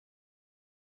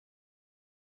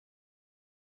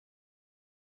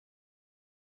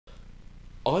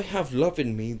I have love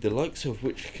in me, the likes of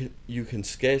which you can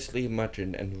scarcely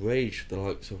imagine, and rage the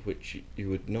likes of which you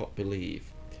would not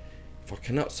believe. If I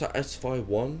cannot satisfy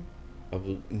one, I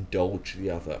will indulge the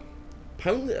other.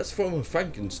 Apparently that's from a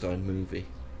Frankenstein movie.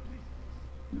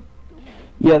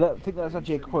 Yeah, I think that's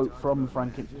actually a quote from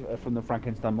from the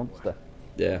Frankenstein monster.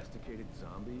 Yeah, Domesticated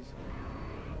zombies?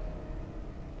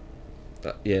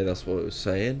 yeah, that's what it was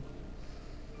saying.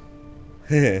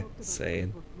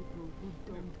 Saying.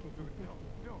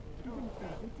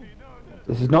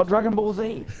 This is not Dragon Ball Z.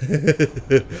 He was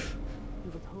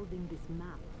holding this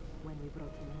map when we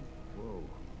brought him in. Whoa.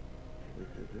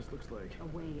 This looks like... A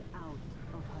way out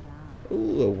of Haran.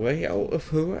 Oh, a way out of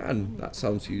Haran. That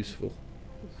sounds useful.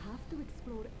 We have to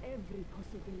explore every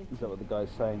possibility. Is that what the guy's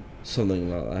saying? Something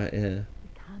like that, yeah. We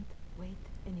can't wait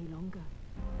any longer.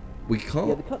 We Yeah,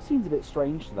 can't. the cutscene's a bit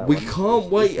strange to that We one. can't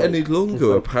It's wait like- any it's longer,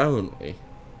 like- apparently.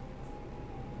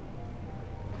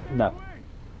 No,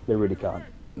 they really can't.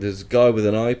 There's a guy with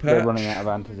an eye They're patch. running out of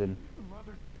antizin.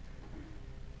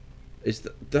 Is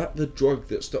that the drug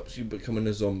that stops you becoming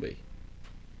a zombie?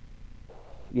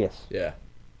 Yes. Yeah.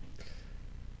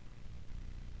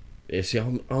 Yeah, see,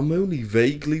 I'm only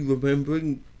vaguely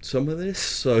remembering some of this,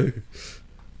 so...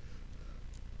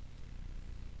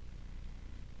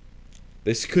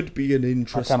 This could be an I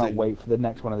interesting... cannot wait for the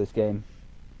next one of this game.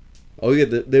 Oh yeah,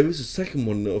 there is a second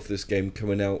one of this game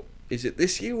coming out. Is it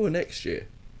this year or next year?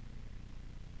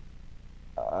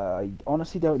 I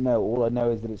honestly don't know. All I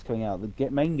know is that it's coming out. The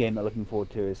main game I'm looking forward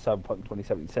to is Cyberpunk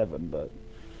 2077, but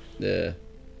Yeah,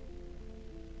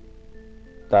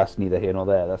 that's neither here nor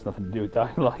there. That's nothing to do with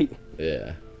Dying Light.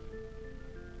 yeah.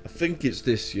 I think it's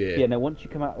this year. Yeah, no, once you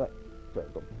come out...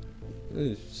 Right, go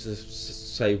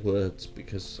Just say words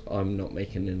because I'm not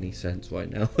making any sense right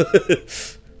now.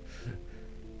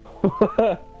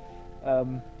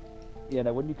 on. Yeah,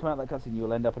 no, when you come out of that cutscene,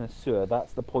 you'll end up in a sewer.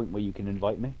 That's the point where you can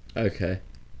invite me. Okay.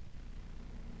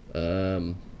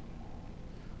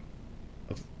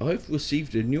 I've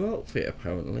received a new outfit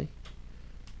apparently.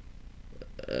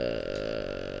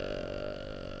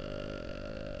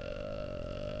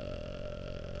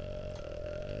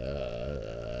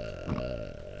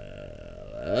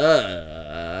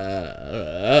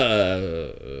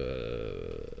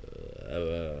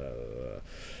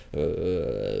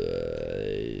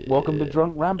 Welcome to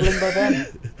Drunk Rambling by Ben.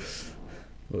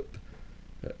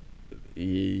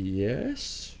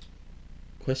 Yes?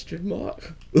 Question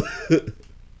mark?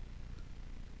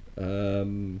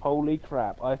 Holy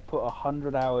crap, I've put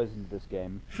 100 hours into this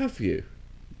game. Have you?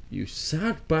 You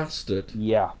sad bastard.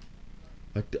 Yeah.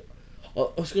 I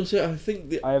was going to say, I think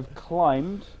the... I have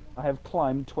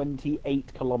climbed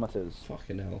 28 kilometers.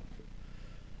 Fucking hell.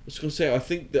 I was going to say, I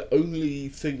think the only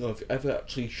thing I've ever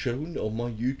actually shown on my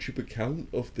YouTube account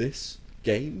of this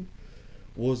game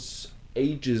was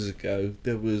ages ago.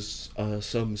 There was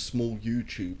some small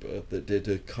YouTuber that did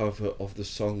a cover of the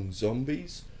song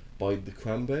Zombies by the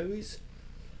Cranberries.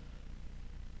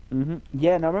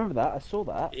 Yeah, no, I remember that. I saw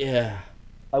that. Yeah,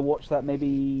 I watched that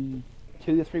maybe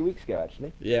 2 or 3 weeks ago,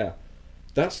 actually. yeah.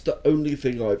 That's the only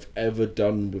thing I've ever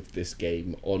done with this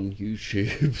game on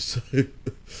YouTube, so...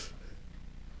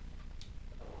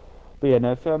 But yeah,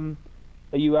 no, if, are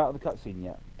you out of the cutscene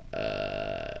yet?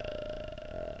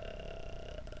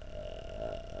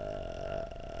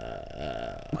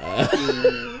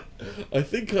 I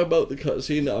think I'm out the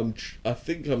cutscene. I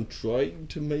think I'm trying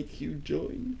to make you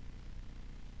join.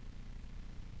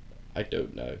 I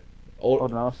don't know.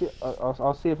 Hold on,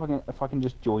 I'll see if I can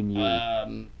just join you.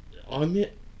 I'm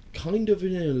kind of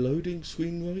in a loading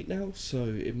screen right now, so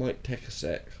it might take a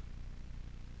sec.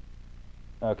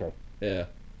 Okay. Yeah.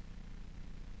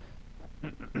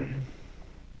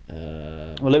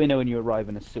 Well, let me know when you arrive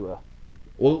in a sewer.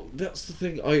 Well, that's the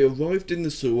thing. I arrived in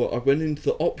the sewer. I went into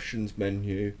the options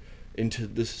menu, into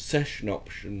the session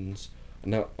options,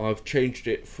 and now I've changed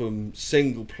it from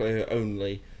single player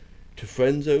only to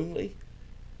friends only.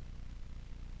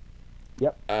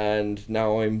 Yep. And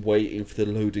now I'm waiting for the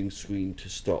loading screen to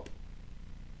stop.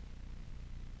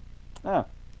 Ah,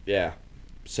 Yeah. well,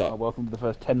 So, welcome to the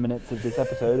first 10 minutes of this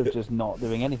episode of just not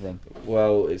doing anything.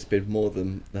 well, it's been more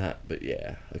than that, but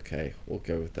yeah, okay, we'll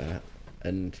go with that,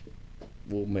 and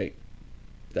we'll make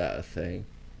that a thing.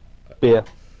 Beer.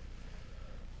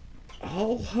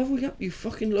 Oh, hurry up, you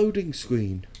fucking loading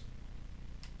screen.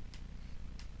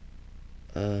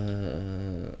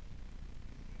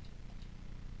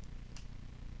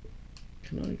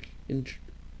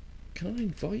 Can I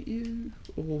invite you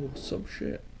or some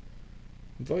shit?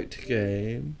 Invite to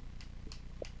game.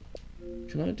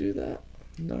 Can I do that?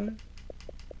 No.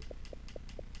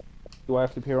 Do I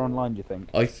have to appear online, do you think?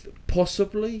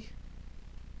 Possibly.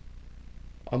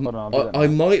 Hold on, I'll do that I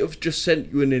now. might have just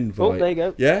sent you an invite. Oh, there you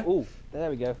go. Yeah? Oh, there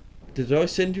we go. Did I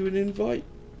send you an invite?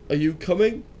 Are you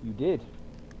coming? You did.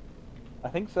 I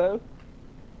think so.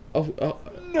 Oh,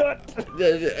 Nut!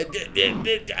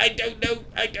 I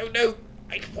don't know.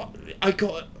 I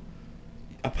got...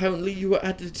 Apparently you were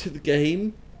added to the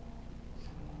game.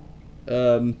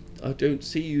 I don't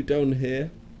see you down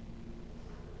here.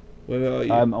 Where are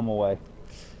you? I'm on my way.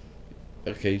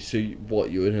 Okay, so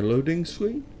what, you're in a loading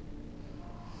screen?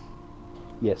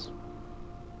 Yes.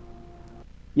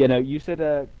 Yeah, no, you said,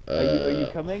 are you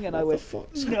coming? And I What went, the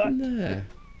fuck's nut! happened there?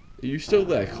 Are you still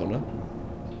there, Connor?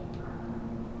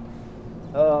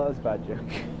 Oh, that's a bad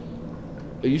joke.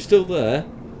 Are you still there?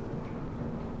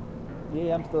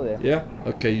 Yeah, I'm still there. Yeah?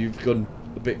 Okay, you've gone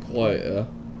a bit quieter.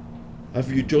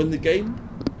 Have you joined the game?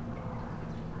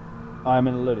 I'm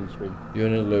in a loading screen. You're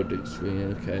in a loading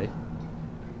screen, okay.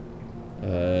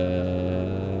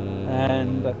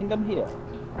 And I think I'm here.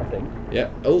 I think. Yeah.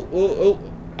 Oh.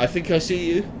 I think I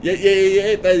see you.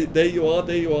 Yeah. There you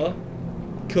are.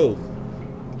 Cool.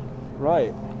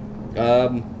 Right.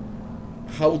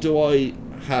 How do I...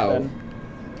 How?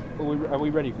 Are we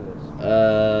ready for this?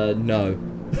 No.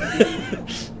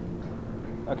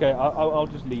 Okay, I'll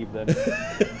just leave then.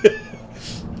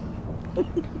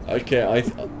 Okay, I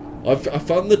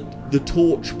found the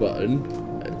torch button.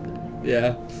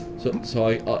 Yeah. So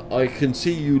I can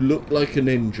see you look like a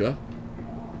ninja.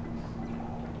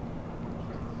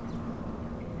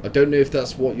 I don't know if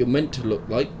that's what you're meant to look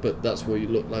like, but that's what you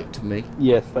look like to me.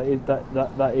 Yes, that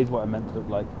is what I meant to look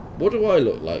like. What do I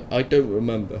look like? I don't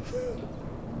remember.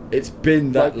 It's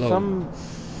been that like long.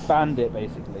 Some bandit,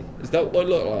 basically. Is that what I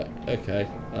look like? Okay.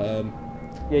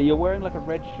 Yeah, you're wearing like a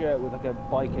red shirt with like a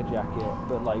biker jacket,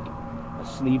 but like a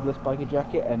sleeveless biker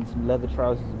jacket and some leather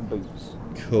trousers and boots.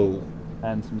 Cool.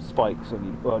 And some spikes on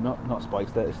you. Well, not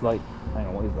spikes. It's like, hang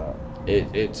on, what is that?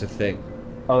 It's a thing.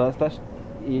 Oh, that's.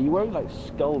 Yeah, you're wearing like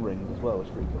skull rings as well.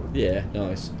 It's pretty cool. Yeah,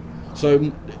 nice.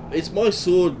 So, is my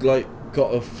sword like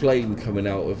got a flame coming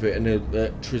out of it and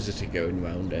electricity going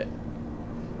around it?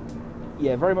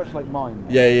 Yeah, very much like mine.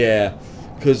 Yeah.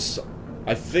 Because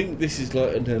I think this is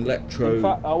like an electro. In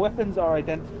fact, our weapons are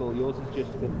identical. Yours is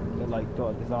just like got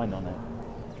a design on it.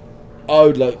 Oh,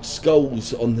 like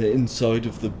skulls on the inside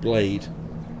of the blade.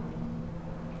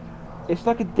 It's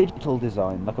like a digital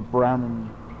design, like a brown and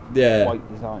Yeah. white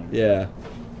design. Yeah.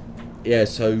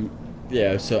 So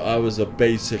I was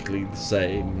basically the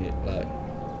same. Like,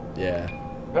 yeah.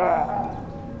 Ah!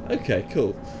 Okay,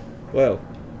 cool. Well.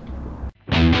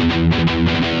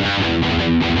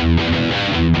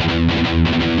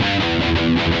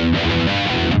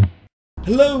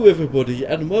 Hello everybody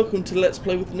and welcome to Let's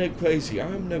Play with No Crazy.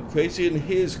 I'm No Crazy and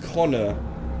here's Connor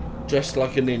dressed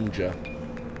like a ninja,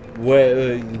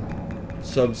 wearing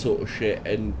some sort of shit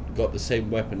and got the same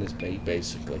weapon as me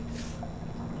basically.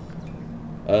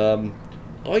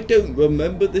 I don't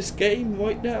remember this game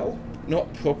right now,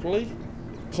 not properly.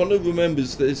 Connor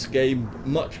remembers this game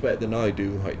much better than I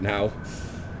do right now.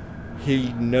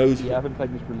 He knows. Yeah, I haven't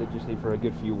played this religiously for a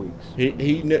good few weeks.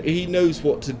 He knows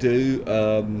what to do.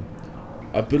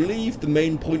 I believe the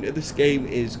main point of this game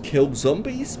is kill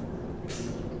zombies.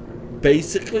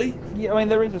 Basically. Yeah, I mean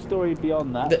there is a story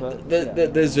beyond that. But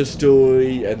there's a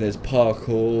story and there's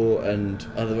parkour and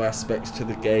other aspects to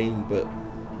the game, but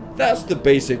that's the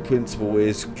basic principle: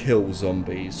 is kill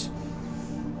zombies.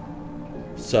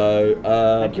 So.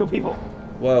 And kill people.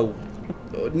 Well.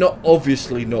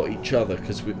 Obviously not each other,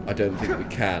 because I don't think we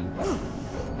can.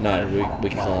 No, we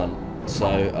can't. So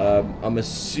I'm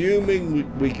assuming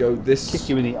we go this. Kick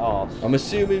you in the arse. I'm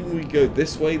assuming we go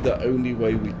this way, the only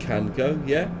way we can go.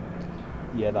 Yeah.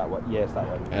 Yeah, that way. Yes, that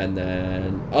way. And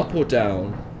then up or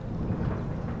down.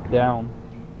 Down.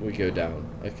 We go down.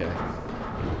 Okay.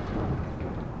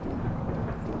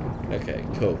 Okay.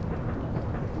 Cool.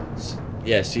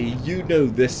 Yeah. See, you know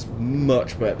this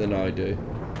much better than I do.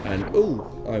 And oh,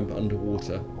 I'm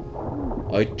underwater.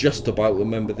 I just about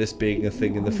remember this being a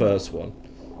thing in the first one.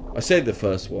 I say the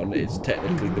first one, it's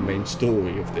technically the main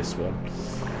story of this one.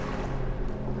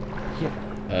 Yeah.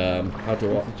 How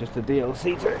do I... It's just a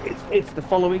DLC. It's the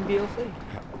following DLC.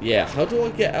 Yeah, how do I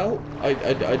get out? I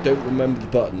don't remember the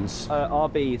buttons.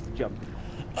 RB is to jump.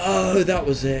 Oh, that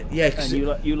was it. Yeah, And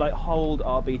you hold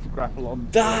RB to grapple on.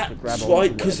 That's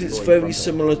right, because it's very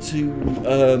similar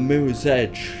to Mirror's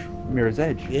Edge. Mirror's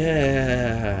Edge.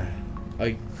 Yeah,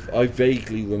 I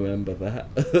vaguely remember that.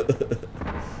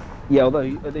 Yeah, although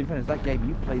in fairness, that game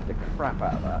you played the crap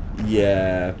out of that.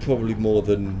 Yeah, probably more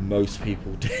than most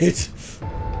people did.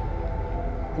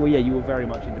 Well, yeah, you were very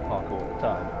much into parkour at the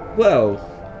time. Well,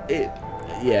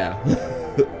 yeah.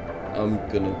 I'm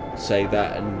gonna say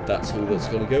that, and that's all that's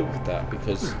gonna go with that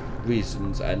because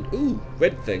reasons. And ooh,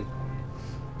 red thing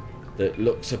that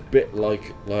looks a bit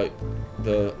like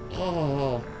the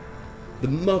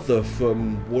mother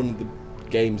from one of the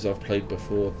games I've played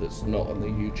before that's not on the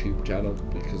YouTube channel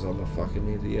because I'm a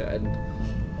fucking idiot. And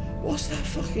what's that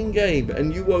fucking game?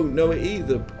 And you won't know it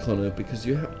either, Connor, because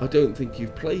I don't think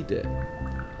you've played it.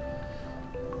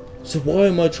 So why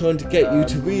am I trying to get you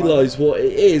to realise what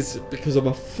it is? Because I'm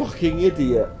a fucking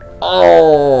idiot.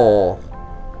 Oh!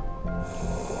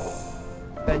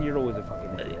 Then you're always a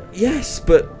fucking idiot. Yes,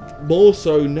 but more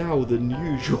so now than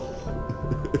usual.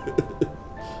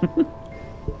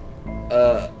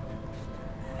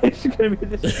 It's gonna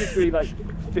be like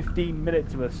 15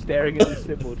 minutes of us staring at the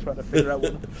symbol trying to figure out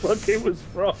what the fuck it was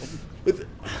from. But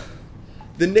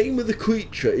the name of the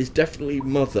creature is definitely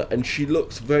Mother, and she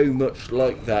looks very much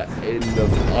like that in the...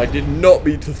 I did not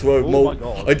mean to throw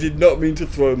I did not mean to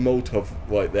throw Molotov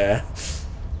right there.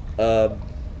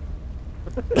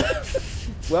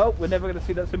 Well, we're never going to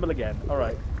see that symbol again.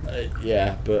 Alright.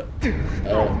 Yeah, but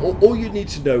all you need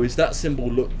to know is that symbol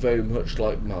looked very much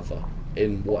like Mother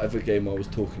in whatever game I was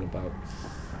talking about.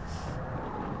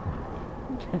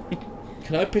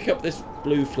 Can I pick up this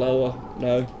blue flower?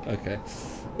 No? Okay.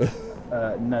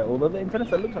 No, although in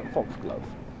fairness it looks like foxglove.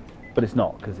 But it's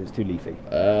not, because it's too leafy.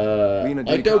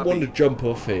 I don't want to jump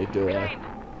off here, do I?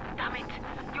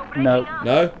 No.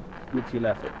 No? Look to your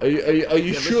left. Are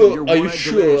you sure? Are you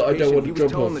sure I don't want to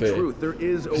jump off here? There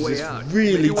is a way out. It's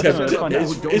really tempting.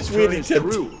 It's really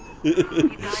tempting.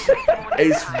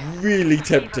 It's really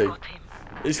tempting.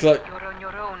 It's like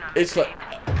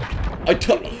I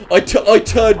turned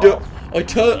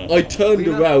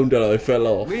around and I fell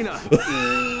off.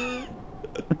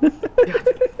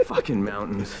 Fucking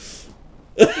mountains.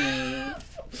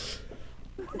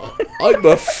 I'm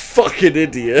a fucking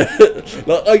idiot.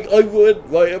 Like I went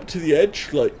right up to the edge,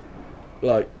 like,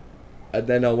 and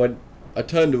then I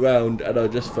turned around and I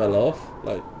just fell off.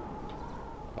 Like,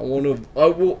 I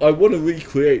wanna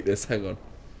recreate this. Hang on.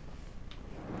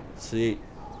 See,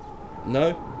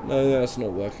 no, that's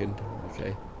not working.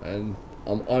 Okay, and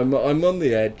I'm on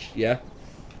the edge. Yeah,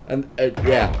 and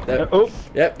yeah,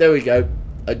 yep, there we go.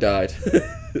 I died.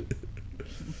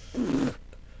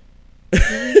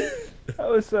 That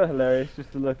was so hilarious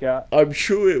just to look at. I'm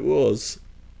sure it was.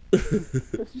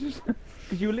 Because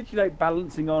you were literally like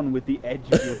balancing on with the edge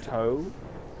of your toe,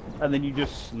 and then you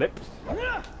just slipped.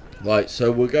 Right,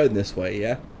 so we're going this way,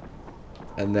 yeah,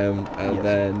 and then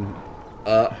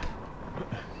up,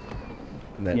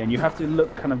 and then yeah, and you have to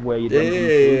look kind of where you're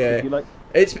yeah. Like,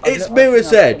 it's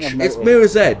Mirror's Edge. It's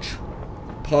Mirror's Edge.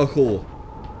 Parkour.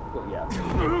 Well, yeah.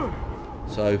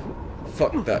 So,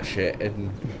 fuck that shit.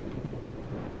 And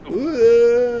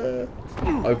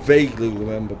I vaguely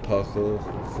remember parkour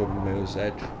from Mirror's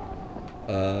Edge.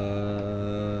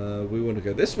 We want to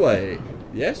go this way.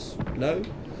 Yes? No?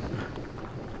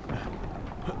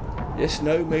 Yes,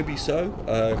 no, maybe so.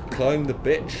 Climb the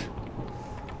bitch.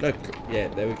 No, yeah,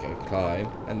 there we go. Climb,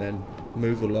 and then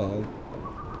move along.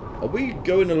 Are we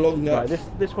going along that? Right,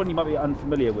 this one you might be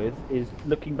unfamiliar with is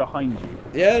looking behind you.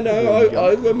 Yeah, no,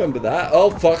 I remember that. Oh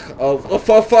fuck! Oh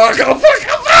fuck! Oh fuck!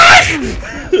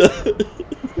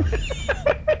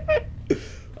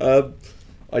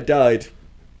 I died.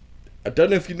 I don't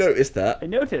know if you noticed that. I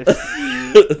noticed.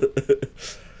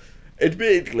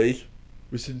 Admittedly, it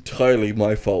was entirely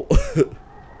my fault.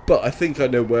 But I think I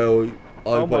know where I went.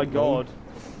 Oh my god.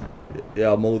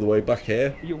 Yeah, I'm all the way back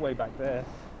here. You're way back there.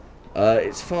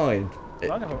 It's fine.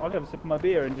 I'll have a sip of my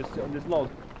beer and just sit on this log.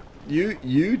 You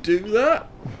do that?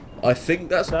 I think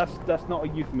that's not a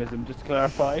euphemism, just to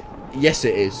clarify. Yes,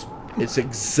 it is. It's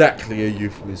exactly a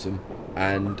euphemism.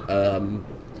 And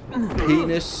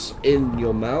penis in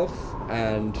your mouth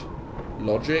and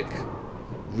logic,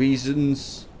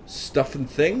 reasons, stuff and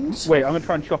things. Wait, I'm gonna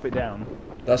try and chop it down.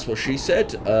 That's what she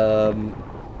said.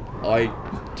 I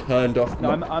turned off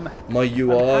my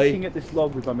UI. I'm hacking at this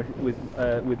log with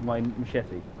my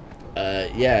machete.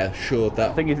 Yeah, sure. The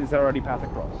That thing is, it's already path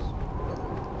across.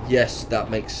 yes, that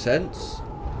makes sense.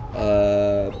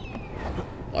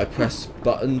 I press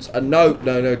buttons and no,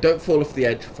 don't fall off the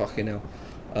edge. Fucking hell.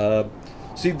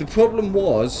 See, the problem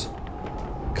was,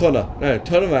 Connor. No,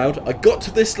 turn around. I got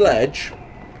to this ledge.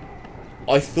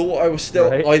 I thought I was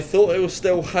still. Right. I thought I was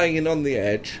still hanging on the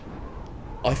edge.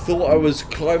 I thought I was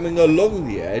climbing along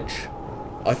the edge.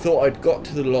 I thought I'd got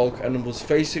to the log and was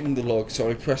facing the log, so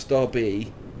I pressed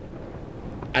RB.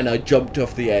 And I jumped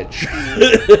off the edge.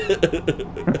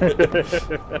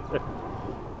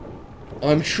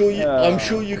 I'm sure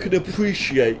you can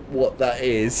appreciate what that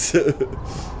is.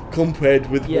 compared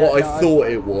with Yeah, what no, I thought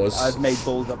it was. I've made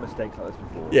balls up mistakes like this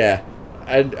before. Yeah,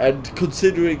 and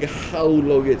considering how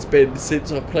long it's been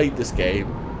since I played this game,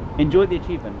 Enjoy the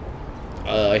achievement.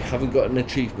 I haven't got an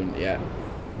achievement yet.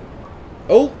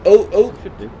 Oh!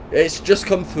 Should do. It's just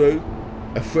come through.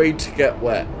 Afraid to get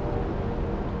wet.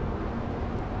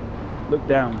 Look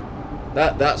down.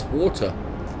 That's water.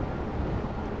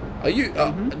 Are you?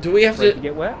 Do we have Afraid to? to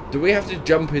get wet? Do we have to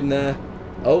jump in there?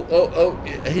 Oh!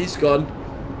 He's gone.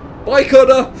 Bye,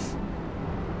 Connor.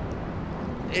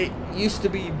 It used to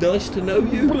be nice to know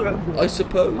you, I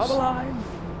suppose.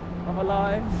 I'm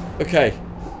alive. Okay.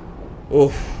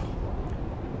 Oh.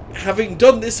 Having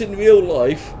done this in real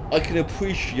life, I can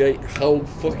appreciate how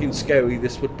fucking scary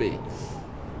this would be.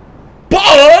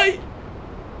 Bye!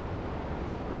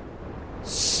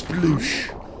 Sploosh.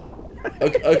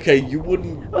 Okay, you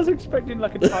wouldn't... I was expecting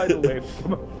like a tidal wave to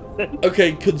come up.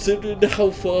 Okay, considering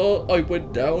how far I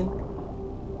went down,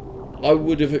 I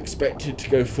would have expected to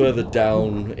go further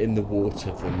down in the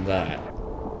water than that.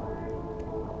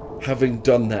 Having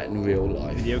done that in real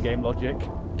life. Video game logic.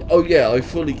 Oh yeah, I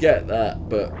fully get that,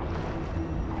 but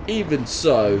even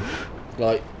so,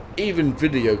 like, even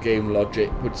video game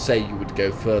logic would say you would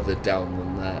go further down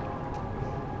than that.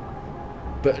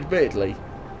 But admittedly,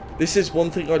 this is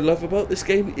one thing I love about this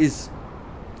game is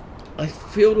I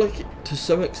feel like to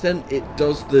some extent it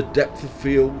does the depth of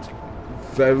field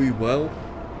very well.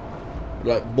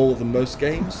 Like more than most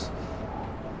games.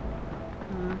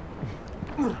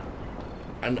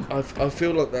 And I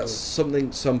feel like that's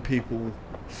something some people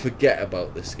forget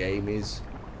about this game is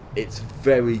it's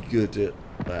very good at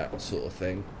that sort of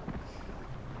thing.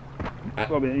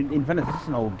 Well, I mean, in fairness, it's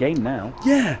an old game now.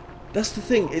 Yeah, that's the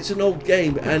thing. It's an old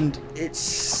game and it's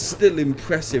still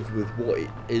impressive with what it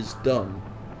is done.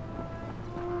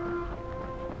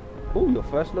 Oh, your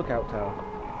first lookout tower.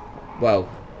 Well,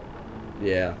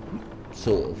 yeah,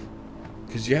 sort of.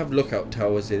 Because you have lookout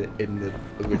towers in the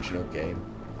original game.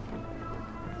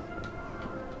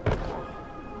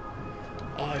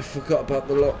 I forgot about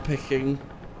the lockpicking.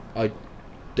 I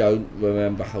don't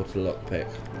remember how to lockpick.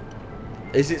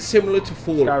 Is it similar to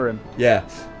Fallout? Skyrim. Yeah.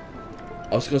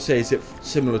 I was going to say, is it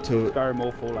similar to... Skyrim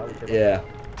or Fallout. Whichever. Yeah.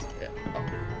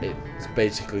 It's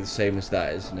basically the same as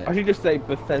that, isn't it? I should just say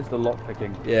Bethesda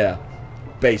lockpicking. Yeah.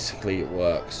 Basically it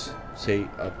works. See,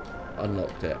 I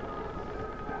unlocked it.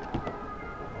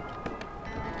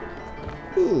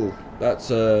 Ooh,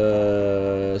 that's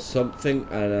a something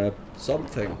and a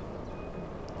something.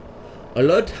 I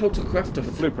learned how to craft a...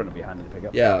 The blueprint will be handy to pick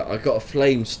up. Yeah, I got a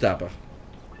flame stabber.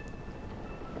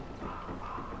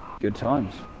 Good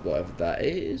times. Whatever that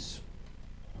is.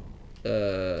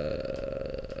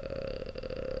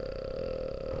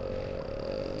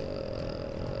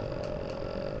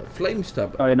 Flame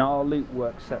stabber. Oh, and our loot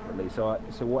works separately, so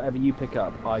whatever you pick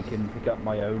up, I can pick up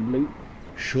my own loot.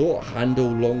 Short handle,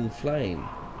 long flame.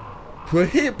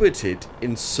 Prohibited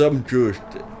in some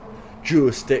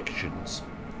jurisdictions.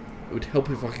 It would help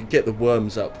if I could get the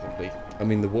worms out properly. I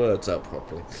mean the words out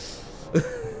properly.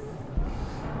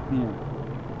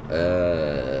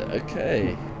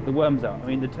 Okay. The worms out. I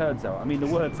mean the turds out. I mean the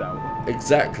words out.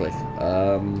 Exactly.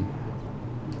 I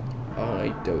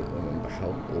don't remember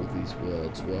how all these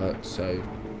words work, so...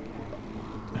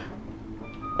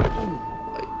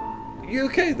 You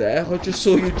okay there? I just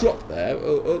saw you drop there.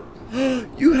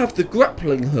 You have the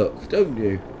grappling hook, don't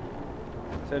you?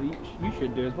 So you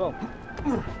should do as well.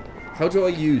 How do I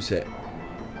use it?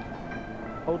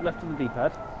 Hold left on the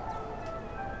D-pad.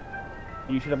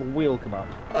 You should have a wheel come up.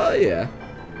 Oh, yeah.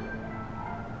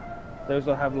 Those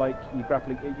will have like your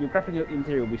grappling hook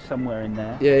interior will be somewhere in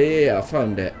there. Yeah, I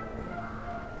found it.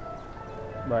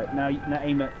 Right, now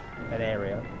aim at an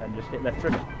area and just hit left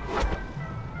trigger.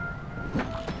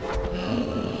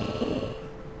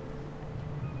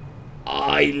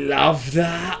 I love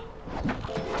that.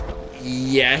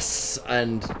 Yes,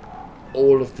 and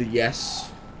all of the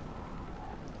yes.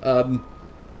 I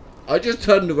just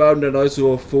turned around and I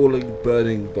saw a falling,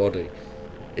 burning body.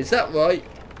 Is that right?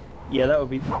 Yeah, that would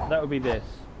be this.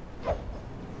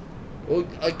 Well,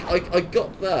 I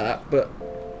got that, but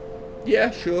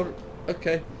yeah, sure,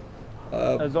 okay.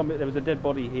 A zombie. There was a dead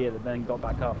body here that then got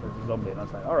back up as a zombie, and I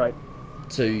was like, all right.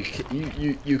 So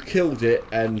you killed it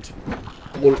and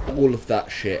all of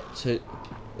that shit. So,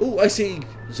 oh, I see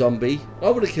zombie. I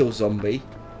want to kill zombie.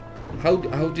 How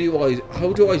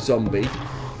do I zombie?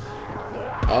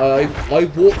 I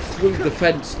walk through the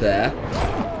fence there.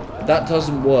 That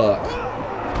doesn't work.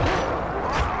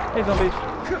 Hey zombies.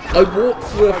 I walk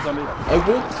through Hi, zombies. I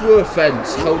walk through a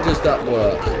fence. How does that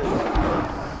work?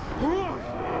 Oh,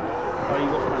 you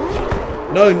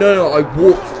got No, I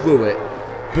walk through it.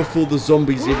 before the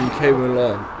zombies even came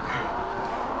along.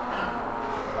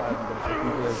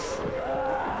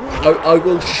 I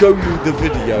will show you the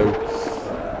video.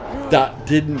 That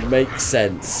didn't make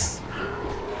sense.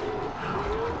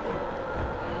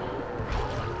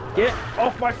 Get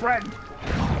off my friend!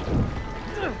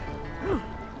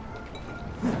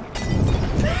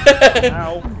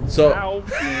 Ow. So, Ow.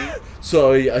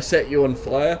 sorry, I set you on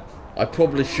fire. I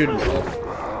probably shouldn't have.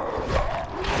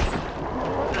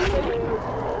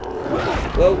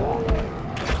 Well,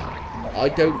 I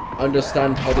don't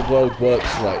understand how the world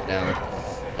works right now.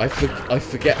 I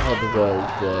forget how the world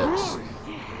works.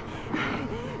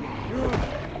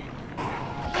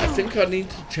 I think I need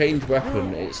to change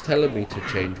weapon. It's telling me to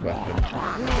change weapon.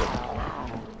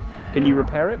 Can you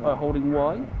repair it by holding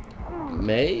Y?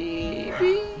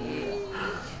 Maybe?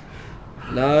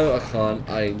 No, I can't.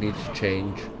 I need to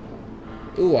change.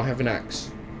 Ooh, I have an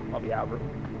axe. Might be out of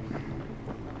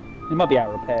it might be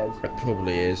out of repairs. It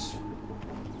probably is.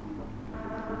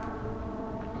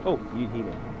 Oh, you heal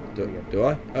it. Do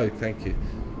I? Oh, thank you.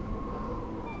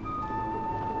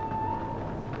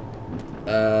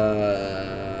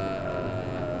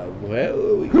 Where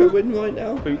are we going right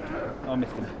now? Boot. I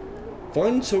missed him.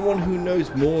 Find someone who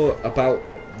knows more about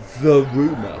the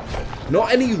rumour.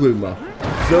 Not any rumour.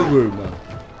 The rumour.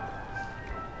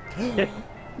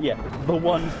 Yeah, the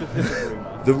one specific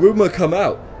rumour. The rumour come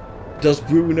out. Does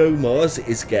Bruno Mars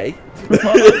is gay?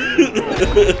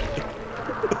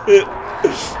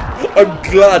 I'm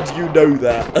glad you know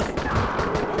that.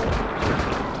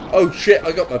 Oh shit,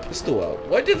 I got my pistol out.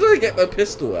 Why did I get my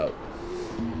pistol out?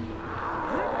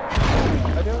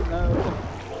 I don't know.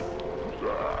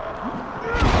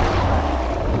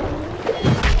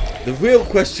 The real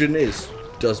question is,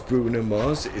 does Bruno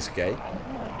Mars is gay?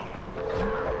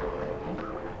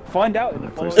 Find out in the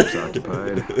The place following. is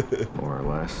occupied, more or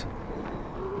less.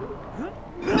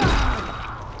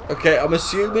 Okay, I'm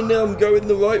assuming that I'm going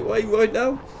the right way right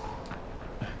now.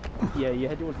 Yeah, you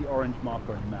head towards the orange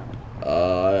marker on the map.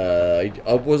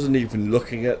 I wasn't even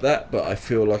looking at that, but I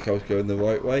feel like I was going the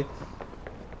right way.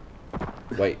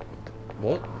 Wait,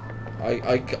 what?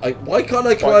 Why can't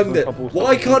I climb this?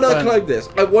 Why can't I climb this?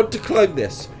 I want to climb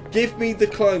this. Give me the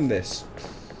climb this.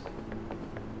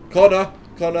 Connor,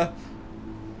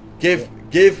 give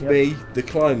me the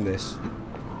climb this.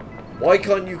 Why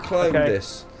can't you climb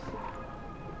this?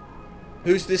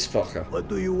 Who's this fucker? What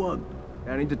do you want?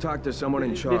 I need to talk to someone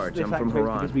in charge. This I'm from activates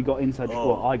because Haran. we got inside the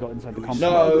well, I got inside the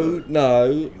compound.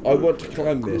 No, I want to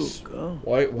climb this.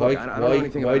 Why Look, I don't know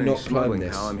anything about any not climb smuggling,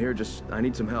 this? pal. I'm here I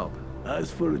need some help.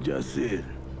 As for Jasir,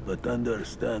 but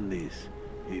understand this.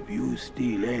 If you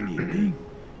steal anything,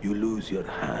 you lose your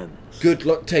hands. Good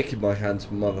luck taking my hands,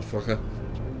 motherfucker.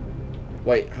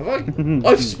 Wait, have I?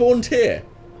 I've spawned here.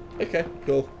 Okay,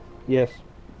 cool. Yes.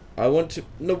 I want to.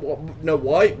 No,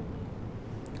 why?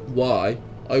 Why?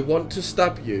 I want to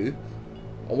stab you.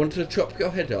 I want to chop your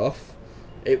head off.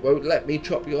 It won't let me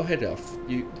chop your head off.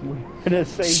 You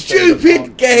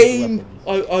stupid game.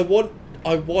 I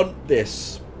want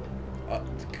this.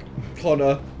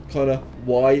 Connor.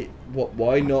 Why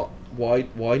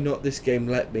not this game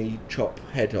let me chop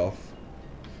head off?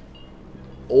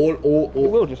 We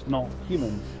will just not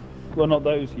humans. Well, not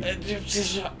those humans.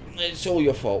 It's all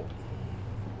your fault.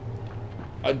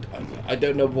 I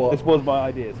don't know what. This was my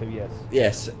idea, so yes.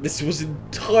 Yes, this was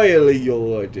entirely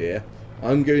your idea.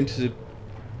 I'm going to.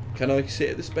 Can I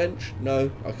sit at this bench? No,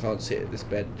 I can't sit at this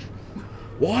bench.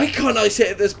 Why can't I sit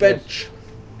at this bench?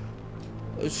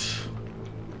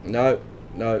 No.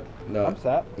 I'm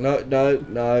sat.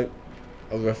 No.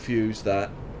 I refuse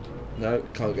that. No,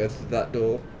 can't go through that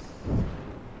door.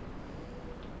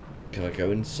 Can I go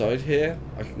inside here?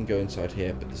 I can go inside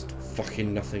here, but there's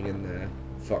fucking nothing in there.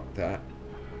 Fuck that.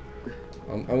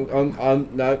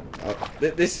 No.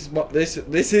 This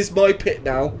is my pit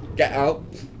now. Get out.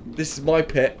 This is my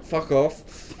pit. Fuck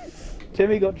off.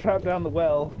 Timmy got trapped down the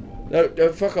well. No,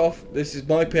 fuck off. This is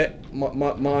my pit.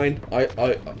 Mine.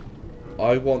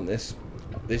 I want this.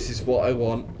 This is what I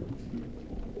want.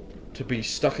 To be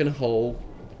stuck in a hole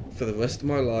for the rest of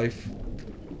my life.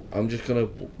 I'm just gonna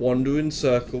wander in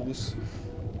circles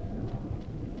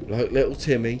like little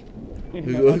Timmy.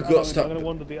 Who got stuck? I'm gonna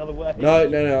wander the other way. No.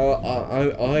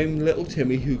 I'm little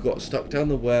Timmy who got stuck down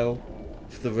the well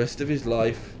for the rest of his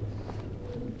life,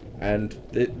 and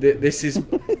this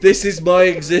is my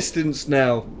existence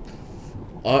now.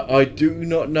 I do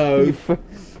not know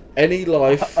any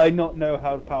life. I not know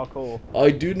how to parkour.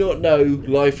 I do not know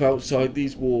life outside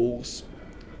these walls.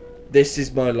 This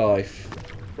is my life.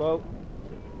 Well,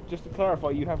 just to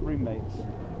clarify, you have roommates.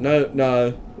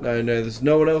 No. There's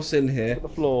no one else in here. The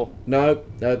floor. No.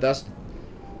 That's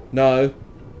no.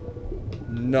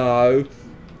 No.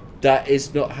 That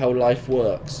is not how life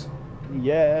works.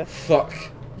 Yeah. Fuck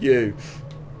you.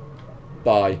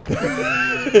 Bye.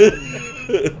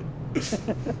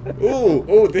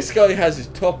 Oh, this guy has his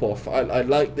top off. I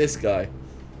like this guy.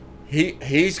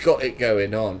 He's got it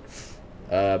going on.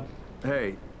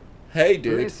 Hey. Hey,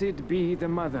 dude. Blessed be the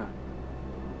mother.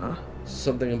 Huh?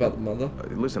 Something about the mother?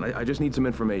 Listen, I just need some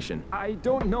information. I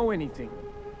don't know anything.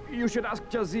 You should ask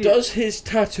Jazir. Does his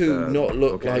tattoo not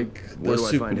look okay. like Where the do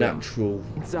I find him? supernatural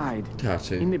Inside.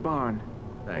 tattoo? In the barn.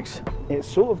 Thanks. It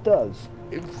sort of does.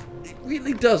 It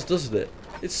really does, doesn't it?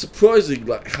 It's surprising,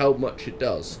 like, how much it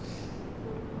does.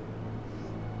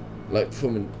 Like,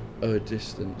 from a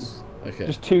distance. Okay.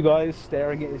 Just two guys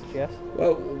staring at his chest.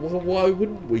 Well, why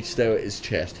wouldn't we stare at his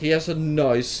chest? He has a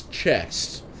nice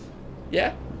chest.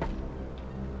 Yeah?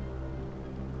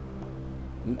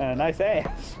 And a nice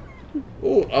ass.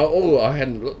 Oh, I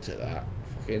hadn't looked at that.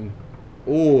 Fucking...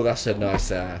 Oh, that's a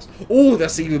nice ass. Oh,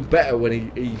 that's even better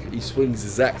when he swings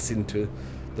his axe into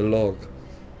the log.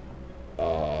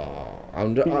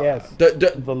 Yes,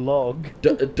 the log.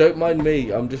 Don't mind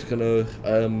me. I'm just gonna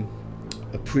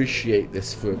appreciate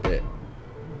this for a bit.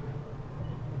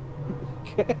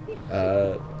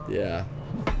 Yeah.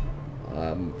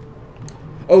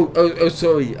 Oh,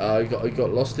 sorry. I got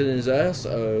lost in his ass.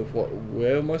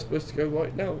 Where am I supposed to go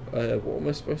right now? What am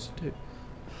I supposed to do?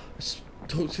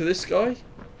 Talk to this guy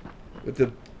with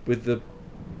the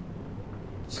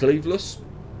sleeveless.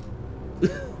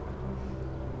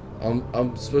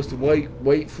 I'm supposed to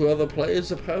wait for other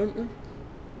players apparently.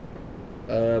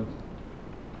 There's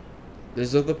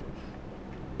other.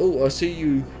 Oh, I see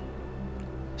you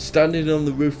standing on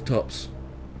the rooftops.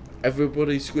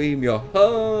 Everybody scream your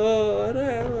heart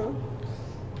out.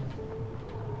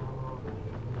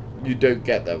 You don't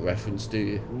get that reference, do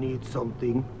you? Need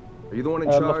something? Are you the one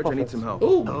in charge? I need some help.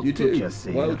 Oh, you do.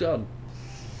 Well done.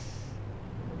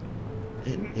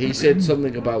 He said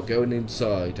something about going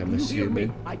inside, I'm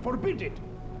assuming. I forbid it.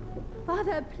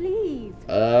 Father, please.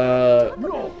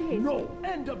 No.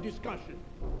 End of discussion.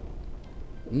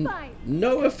 Fine.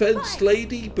 No offense,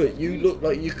 lady, but you look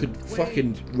like you could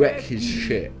fucking wreck his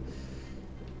shit.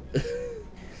 His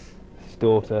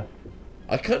daughter.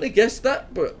 I kind of guessed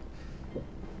that, but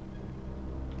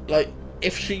like,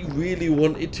 if she really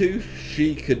wanted to,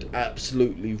 she could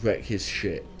absolutely wreck his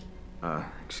shit.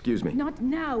 Excuse me. Not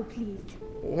now, please.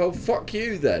 Well, fuck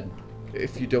you then.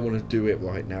 If you don't want to do it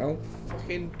right now,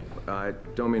 fucking. I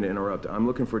don't mean to interrupt. I'm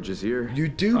looking for Jazir. You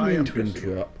do I mean am to busy.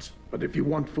 interrupt. But if you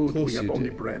want food, course we have you only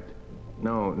do. bread.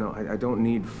 No, I don't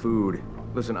need food.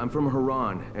 Listen, I'm from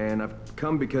Haran, and I've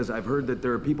come because I've heard that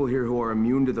there are people here who are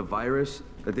immune to the virus,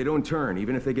 that they don't turn,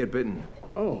 even if they get bitten.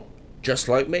 Oh, Just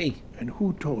like me. and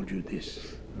who told you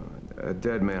this? A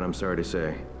dead man, I'm sorry to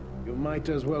say. You might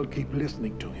as well keep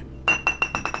listening to him.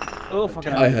 Oh,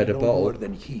 fucking I had a No bottle. more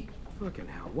than he. Fucking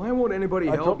hell, why won't anybody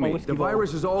I help dropped my me? whiskey The bottle.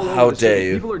 virus is all How over the dare city.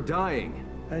 you. People are dying.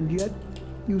 And yet,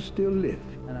 you still live.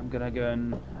 And I'm gonna go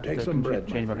and Take have to some bread,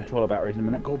 change my my friend. controller batteries in a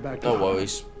minute. Go back to No the house.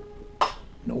 worries.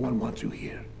 No one wants you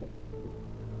here.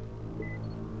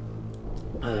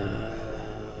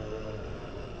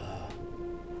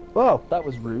 Well, that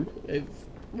was rude. It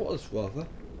was rather.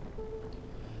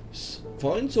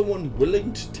 Find someone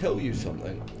willing to tell you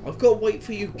something. I've got to wait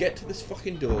for you to get to this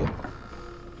fucking door.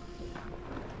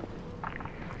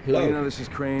 Hello. Well, you know this is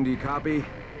Crane. Do you copy?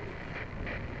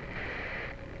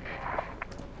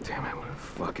 Damn it, what a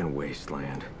fucking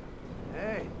wasteland.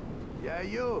 Hey, yeah,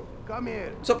 you. Come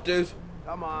here. What's up, dude?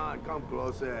 Come on, come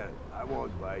closer. I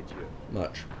won't bite you.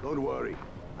 Much. Don't worry.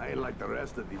 I ain't like the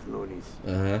rest of these loonies.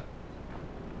 Uh-huh.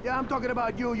 Yeah, I'm talking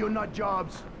about you, you nut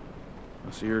jobs.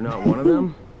 So you're not one of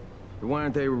them? Then why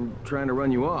aren't they trying to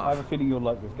run you I have a off? feeling you'll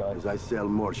like this guy. Because I sell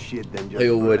more shit than just I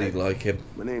already bread. like him.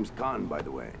 My name's Khan, by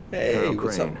the way. Hey, Colonel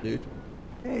what's Crane. up, dude?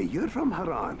 Hey, you're from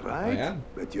Haran, right? I am.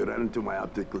 Bet you ran into my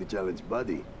optically challenged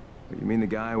buddy. You mean the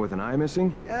guy with an eye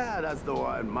missing? Yeah, that's the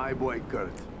one. My boy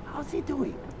Kurt. How's he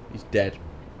doing? He's dead.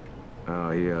 Oh,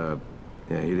 he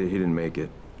didn't make it.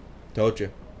 Told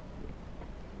you.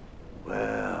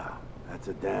 Well, that's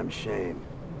a damn shame.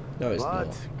 No, it's But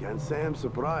not. can't say I'm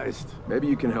surprised. Maybe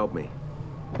you can help me.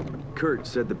 Kurt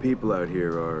said the people out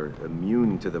here are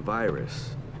immune to the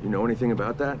virus. You know anything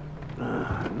about that?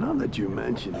 Now that you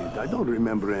mention it, I don't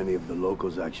remember any of the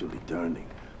locals actually turning.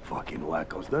 Fucking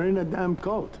wackos. They're in a damn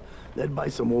cult, led by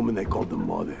some woman they called the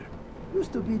Mother.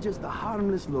 Used to be just a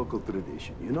harmless local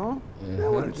tradition, you know? They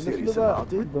weren't serious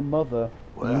about it. The mother.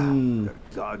 Well, they're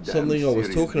goddamn Something I was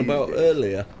serious talking these about days.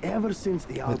 earlier. Ever since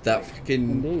the With that outbreak, fucking...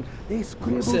 Indeed. they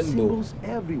scribble symbol. symbols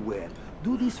everywhere.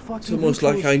 Do these fucking It's almost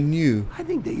like rituals. I knew. I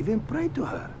think they even pray to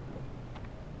her.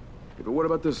 But what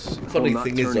about this Funny whole not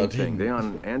thing is, turning I thing? didn't- They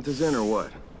on Antizin or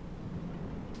what?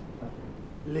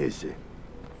 Listen,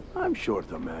 I'm short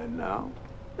a man now.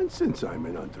 And since I'm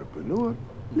an entrepreneur,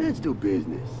 let's do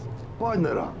business.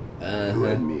 Partner up. You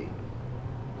and me.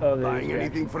 Oh, there Buying is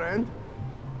anything, friend?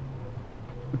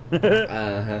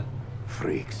 Uh-huh.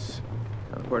 Freaks.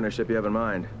 What partnership you have in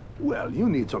mind? Well, you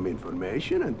need some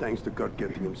information, and thanks to Kurt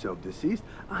getting himself deceased,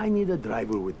 I need a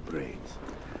driver with brains.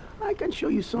 I can show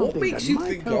you something makes that you might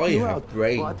think help I you have out,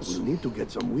 brains? But we'll need to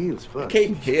get some wheels I first.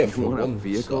 came here You for want a one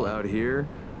vehicle start. out here?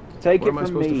 Take Where it am I from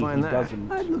supposed to me, find he that?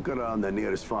 doesn't. I'd look around the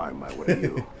nearest farm my way,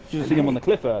 you. Should have seen him on the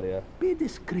cliff earlier. Be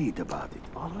discreet about it,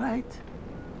 all right?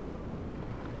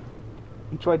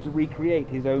 He tried to recreate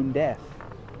his own death.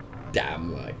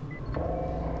 Damn right.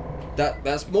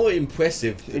 That's more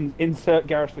impressive. Insert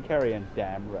Gareth Vakarian.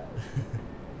 Damn right.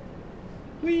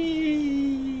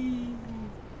 Whee!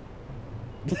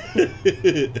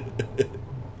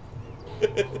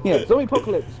 Yeah, zombie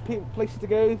apocalypse. Places to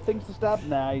go, things to stab.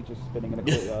 Nah, you're just spinning in a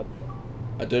courtyard.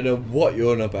 I don't know what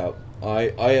you're on about.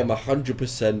 I am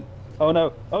 100% Oh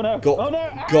no! Oh no! got Oh no!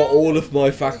 got all of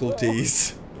my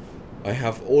faculties. I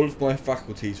have all of my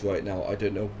faculties right now. I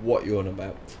don't know what you're on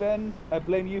about. Ben, I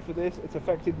blame you for this. It's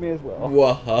affected me as well.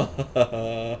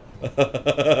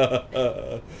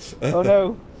 Oh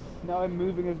no! Now I'm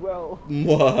moving as well.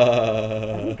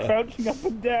 I'm crouching up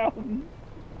and down.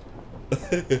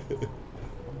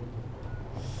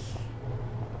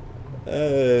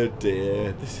 Oh dear,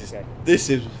 Okay. this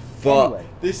is far Anyway.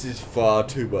 this is far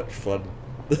too much fun.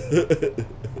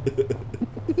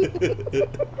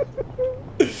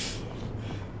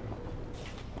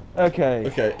 Okay.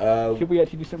 Okay, Should we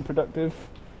actually do something productive?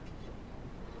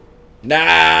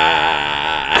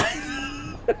 nah.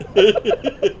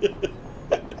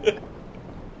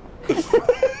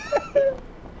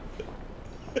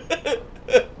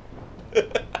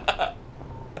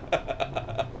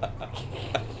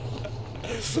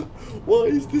 Why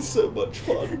is this so much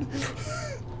fun?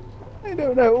 I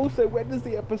don't know. Also, when does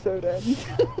the episode end?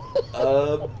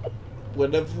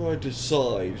 Whenever I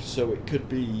decide, so it could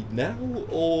be now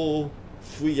or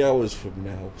 3 hours from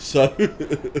now. So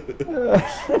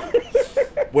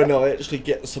when I actually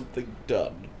get something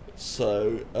done.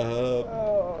 So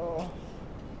Oh,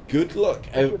 good luck.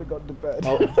 I should have gone to bed.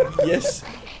 Oh, yes,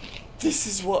 this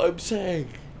is what I'm saying.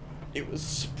 It was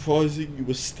surprising you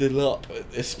were still up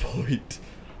at this point,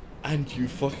 and you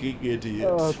fucking idiot.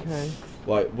 Okay.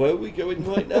 Right, where are we going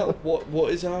right now?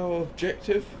 What is our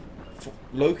objective?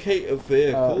 Locate a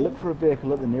vehicle. Look for a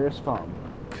vehicle at the nearest farm.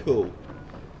 Cool.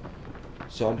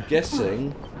 So I'm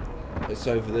guessing it's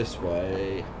over this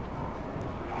way.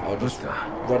 I'll just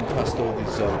run past all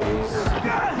these zombies.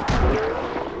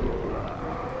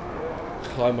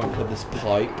 Climb up on this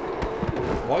pipe.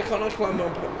 Why can't I climb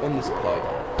up on this pipe?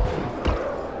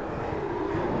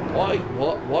 Why?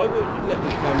 What? Why won't you let me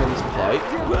climb on this pipe?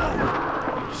 You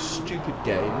stupid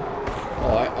game.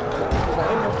 Alright, I'll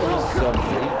climb up on this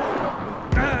zombie.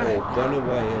 Or run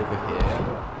away over here.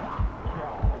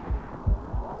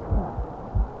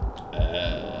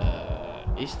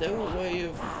 Is there a way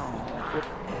of...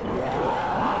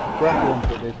 Grapple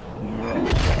onto it, dude.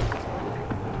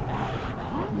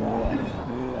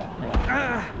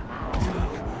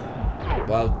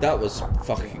 Well, that was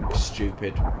fucking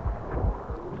stupid.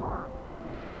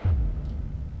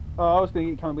 Oh, I was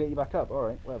going to come and get you back up.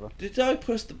 Alright, whatever. Did I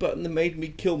press the button that made me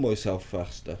kill myself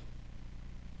faster?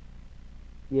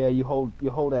 Yeah, you hold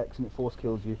X and it force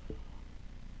kills you.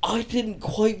 I didn't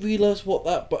quite realise what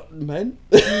that button meant.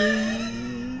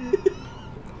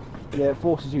 Yeah, it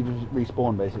forces you to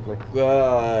respawn, basically.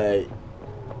 Right.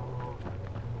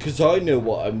 Because I know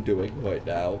what I'm doing right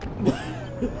now.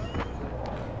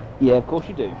 Yeah, of course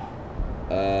you do.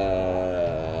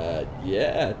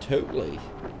 Yeah, totally.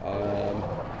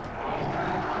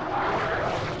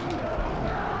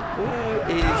 Where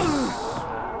is...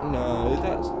 No,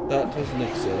 that doesn't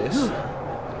exist.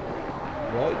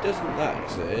 Why doesn't that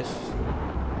exist?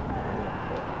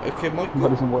 Okay, What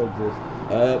doesn't what exist?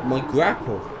 my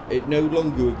grapple. It no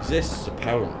longer exists,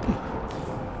 apparently.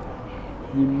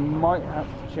 You might have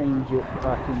to change it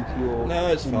back into your... No,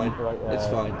 it's fine. Right, It's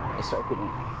fine. It's set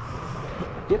equipment.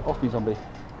 Get off me, zombie.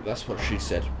 That's what she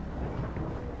said.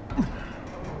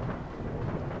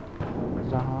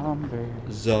 Zombie.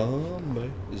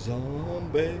 Zombie,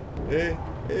 zombie, eh,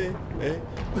 eh, eh, eh,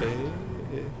 eh,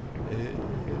 eh.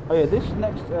 Oh yeah, this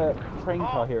next train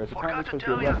car here is apparently supposed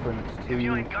to be a reference to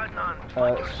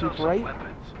Super 8.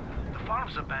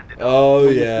 Oh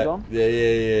Wanna get yeah, it on? yeah,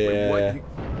 yeah, Wait, yeah. what?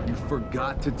 You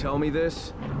forgot to tell me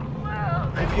this?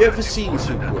 Have you ever seen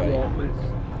Super 8? Yeah, it's...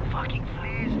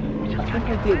 think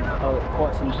I did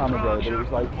quite some time ago, but it was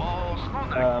like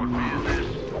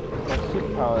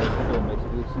superpowers film,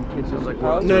 basically. Some kids with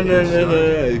superpowers.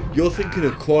 No. You're thinking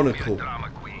of Chronicle.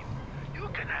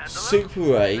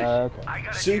 Super 8.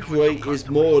 Okay. Super 8 is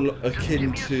more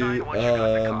akin to.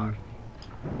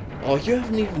 Oh, you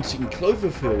haven't even seen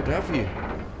Cloverfield, have you?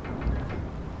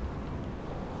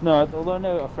 No, although I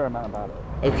know a fair amount about it.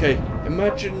 Okay,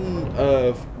 imagine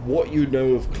what you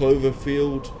know of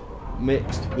Cloverfield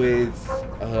mixed with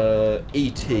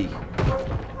E.T.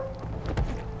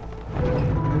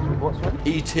 What's one?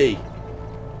 E.T.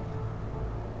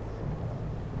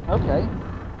 Okay.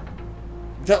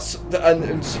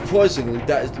 And surprisingly,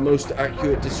 that is the most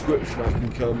accurate description I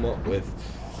can come up with.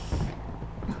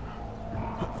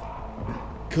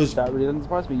 Because that really doesn't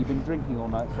surprise me. You've been drinking all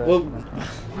night, so.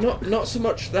 Well, not so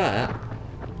much that.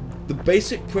 The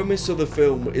basic premise of the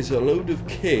film is a load of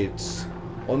kids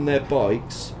on their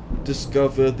bikes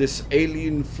discover this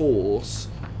alien force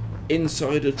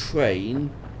inside a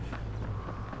train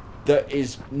that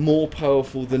is more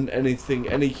powerful than anything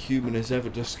any human has ever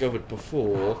discovered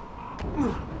before,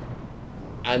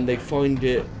 and they find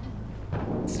it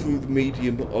through the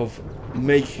medium of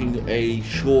making a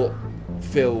short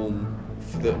film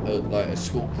for the, like a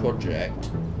school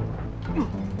project,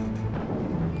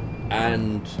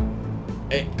 and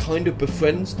it kind of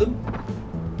befriends them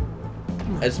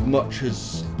as much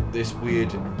as this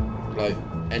weird like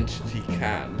entity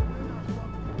can,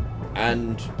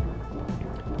 and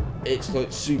it's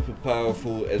like super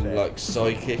powerful and like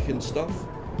psychic and stuff.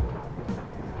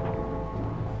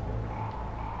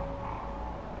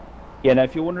 Yeah, now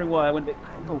if you're wondering why I went a bit,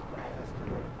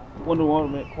 wondering why I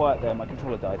went a bit quiet there, my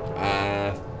controller died.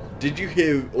 Did you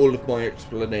hear all of my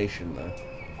explanation there?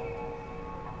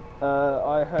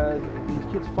 I heard these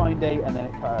kids find a and then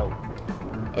it cut out.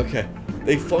 Okay,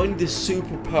 they find this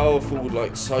super powerful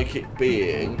like psychic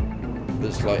being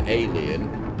that's like alien,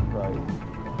 Right.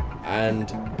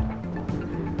 and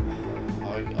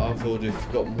I've already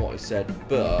forgotten what I said,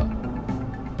 but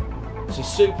it's a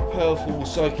super powerful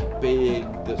psychic being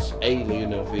that's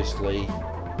alien, obviously,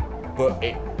 but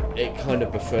it kind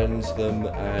of befriends them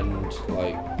and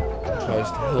like tries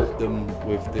to help them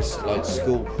with this like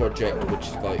school project, which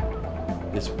is like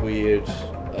this weird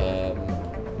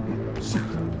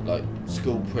like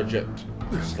school project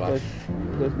slash.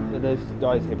 There's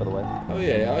guys here, by the way. Oh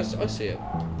yeah, I see it.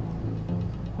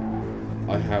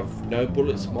 I have no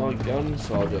bullets in my gun,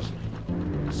 so I'll just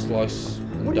slice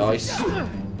and dice. Okay,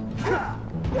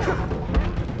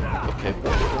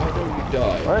 why don't you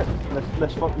die? Alright,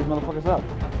 let's fuck these motherfuckers up.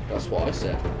 That's what I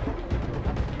said.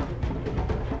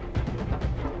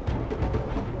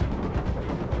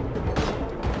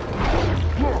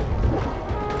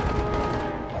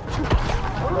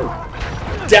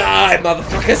 Die,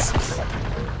 motherfuckers!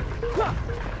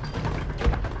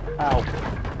 Ow.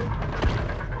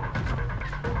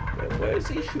 Where is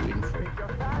he shooting from?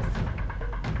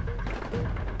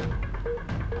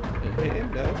 Didn't hit him,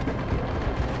 no.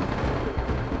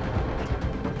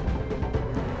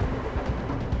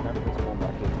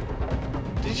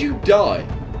 Did you die?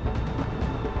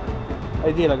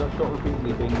 I did, I got shot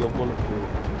repeatedly being your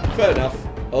bulletproof. Fair enough.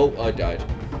 Oh, I died.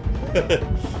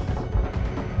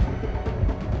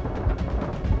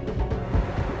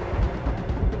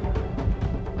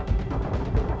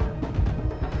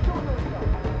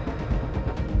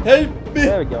 Help me!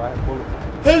 There we go, I have bullets.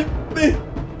 Help me!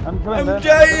 I'm coming, I'm man.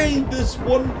 dying! There's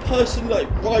one person like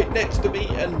right next to me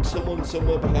and someone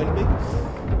somewhere behind me.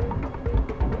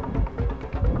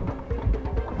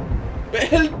 But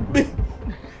help me!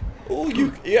 Oh,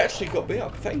 you actually got me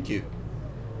up. Thank you.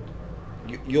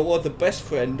 You're the best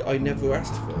friend I never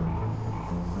asked for.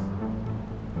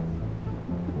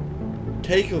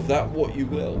 Take of that what you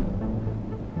will.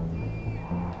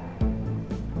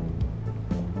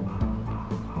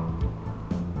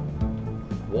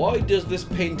 Why does this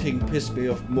painting piss me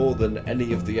off more than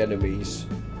any of the enemies?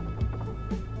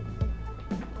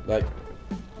 Like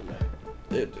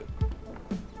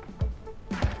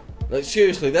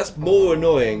seriously, that's more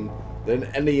annoying than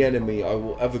any enemy I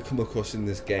will ever come across in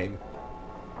this game.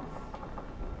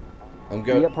 I'm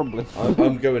going. Yeah, probably.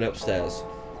 I'm going upstairs.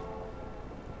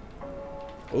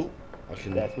 Oh, I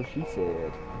can. That's what she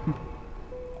said.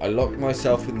 I locked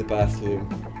myself in the bathroom.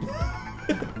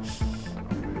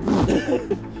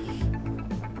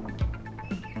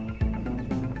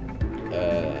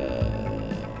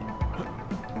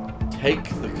 Take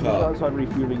the car. Outside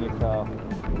refueling your car.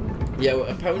 Yeah, well,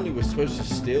 apparently we're supposed to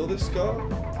steal this car,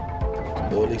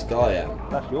 or at least I am.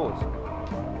 That's yours.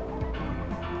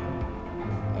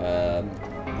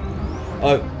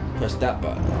 Oh, press that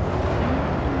button.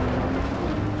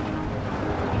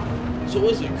 It's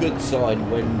always a good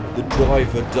sign when the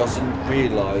driver doesn't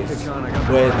realise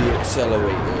where the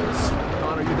accelerator is.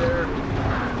 Con, are you there?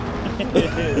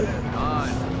 Con.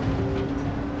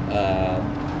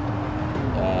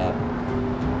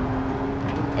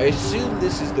 I assume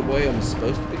this is the way I'm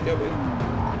supposed to be going.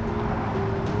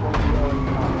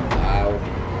 Wow.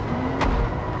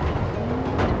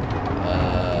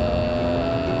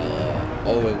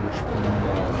 Orange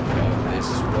this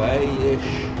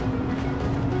way-ish.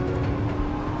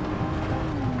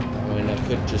 I mean, I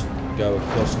could just go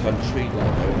across country,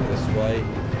 like going this way.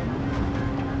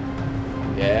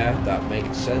 Yeah, that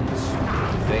makes sense, I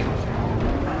think.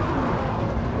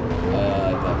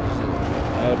 That was...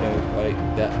 Oh no, wait,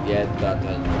 that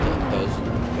doesn't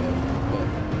but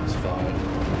it's fine.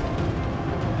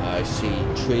 I see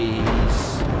trees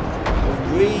of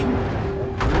green.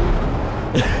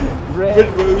 Red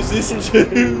roses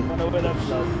too.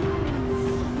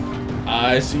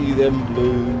 I see them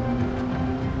blue.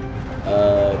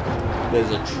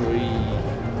 There's a tree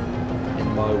in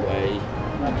my way.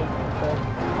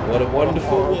 What a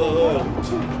wonderful world.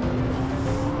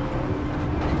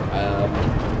 And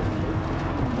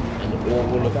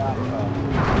all of that.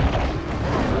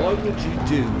 Why would you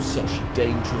do such a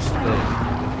dangerous thing?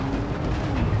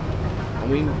 I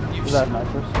mean, you've seen...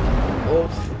 Well,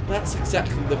 that's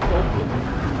exactly the problem.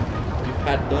 You've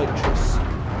had nitrous,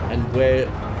 and where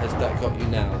has that got you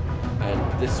now? And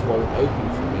this won't open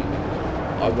for me now.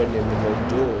 I went in the wrong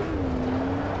door.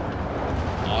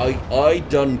 I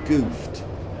done goofed.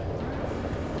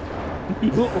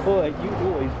 You always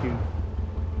goof.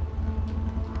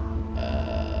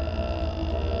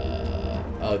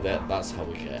 Oh, that's how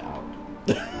we get out.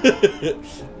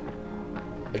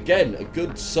 Again, a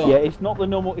good sign. Yeah, it's not the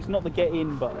normal. It's not the get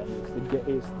in button.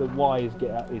 It's the Y is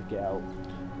get out. Is get out.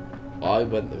 I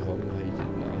went the wrong way,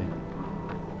 didn't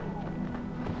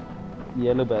I?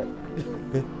 Yeah, a little bit.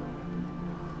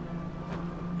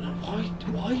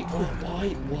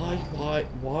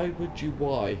 Why would you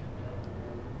why?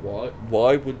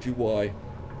 Why would you why?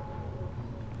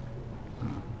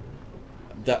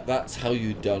 That's how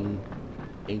you done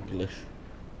English.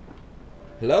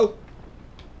 Hello?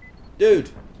 Dude.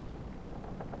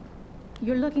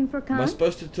 You're looking for Khan? Am I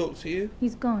supposed to talk to you?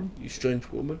 He's gone. You strange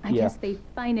woman. I guess they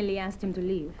finally asked him to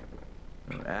leave.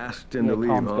 Asked him to leave,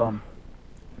 Khan's huh? gone.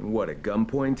 What, at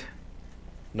gunpoint?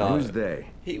 No. Who's they?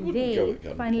 He wouldn't go at They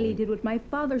gunpoint. finally did what my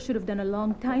father should have done a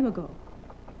long time ago.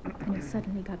 And it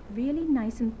suddenly got really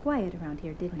nice and quiet around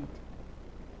here, didn't it?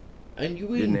 And you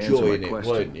were Didn't answer enjoying my it,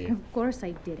 question. weren't you? Of course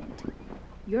I didn't.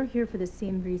 You're here for the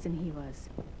same reason he was.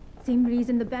 Same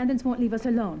reason the bandits won't leave us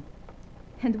alone.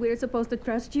 And we're supposed to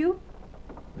trust you?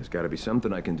 There's got to be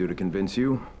something I can do to convince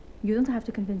you. You don't have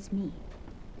to convince me.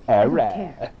 I don't Alright.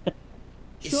 care.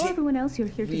 Is Show it everyone else you're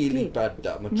here to really sleep. bad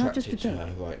that I'm Not just attracted to to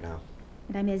think. her right now.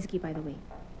 And I'm Ezgi, by the way.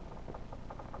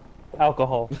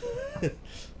 Alcohol.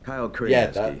 Kyle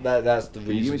Krasinski. Yeah, that's the reason.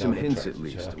 Can you give me some I'm hints at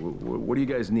attracted to least? her. What do you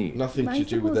guys need? Nothing I to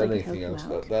do with suppose I could anything help else.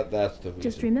 you out. That's the reason.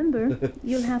 Just remember,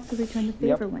 you'll have to return the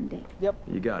favor one day.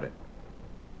 You got it.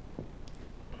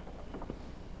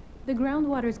 The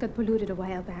groundwaters got polluted a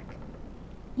while back.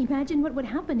 Imagine what would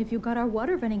happen if you got our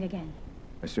water running again.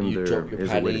 I assume You there drop your is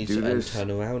a way to panties do and this.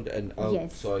 turn around and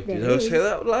Yes, sorry, there did I say is.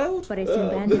 that out loud? But it's in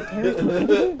bandit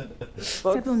territory.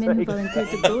 Several men who volunteered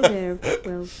to go there,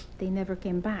 well, they never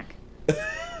came back.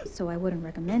 So I wouldn't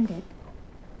recommend it.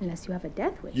 Unless you have a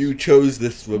death wish. You chose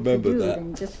this, If you remember do, that.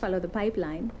 then just follow the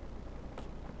pipeline.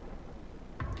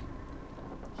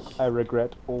 I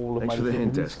regret all of Thanks my for the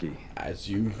hint, decisions. Esky. As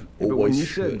you Yeah, but when always you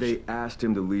should. said they asked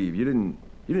him to leave, you didn't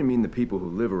mean the people who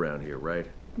live around here, right?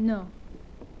 No.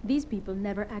 These people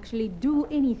never actually do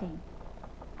anything.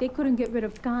 They couldn't get rid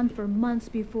of Khan for months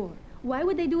before. Why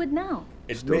would they do it now?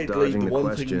 Still Admittedly, dodging the the one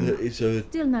question. thing that is a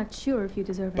Still not sure if you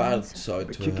deserve an bad answer. side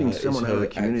But to kicking her someone is out of her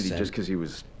the community accent. just because he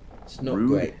was It's not rude,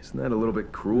 great. isn't that a little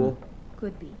bit cruel?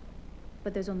 Could be.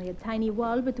 But there's only a tiny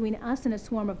wall between us and a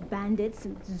swarm of bandits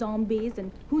and zombies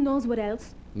and who knows what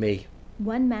else. Me.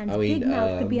 One man's I mean, big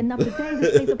mouth could be enough to tear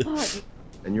this place apart.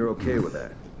 And you're okay with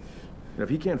that? And if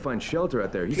he can't find shelter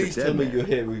out there, he's Please a tell dead me man. you're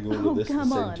hearing all Oh, of this at the come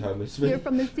same on. time as me. You're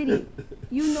from the city.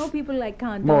 You know people like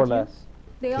Khan, More or don't you? less.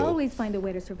 They Cool. always find a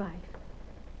way to survive.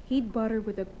 He'd barter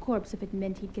with a corpse if it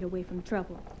meant he'd get away from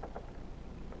trouble.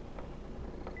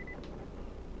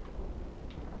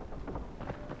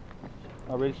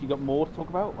 Oh, really? You got more to talk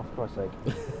about? Oh, for Christ's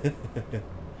sake.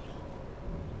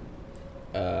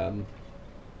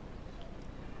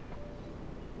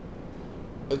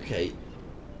 Okay.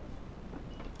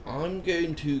 I'm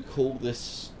going to call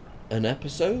this an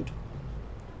episode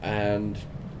and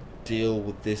deal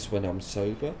with this when I'm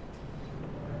sober.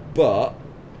 But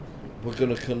we're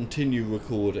going to continue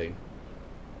recording.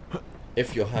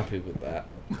 If you're happy with that.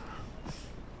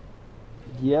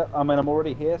 Yeah, I mean, I'm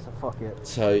already here, so fuck it.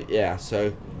 So, yeah,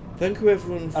 so thank you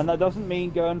everyone. And that doesn't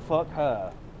mean go and fuck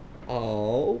her.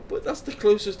 Oh, but that's the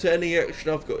closest to any action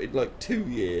I've got in like 2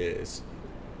 years.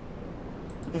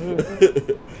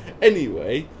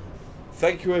 Anyway,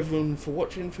 thank you everyone for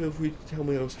watching. Feel free to tell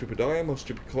me how stupid I am, how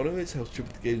stupid Connor is, how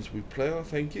stupid the games we play are.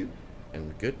 Thank you,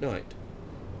 and good night.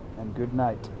 And good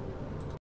night.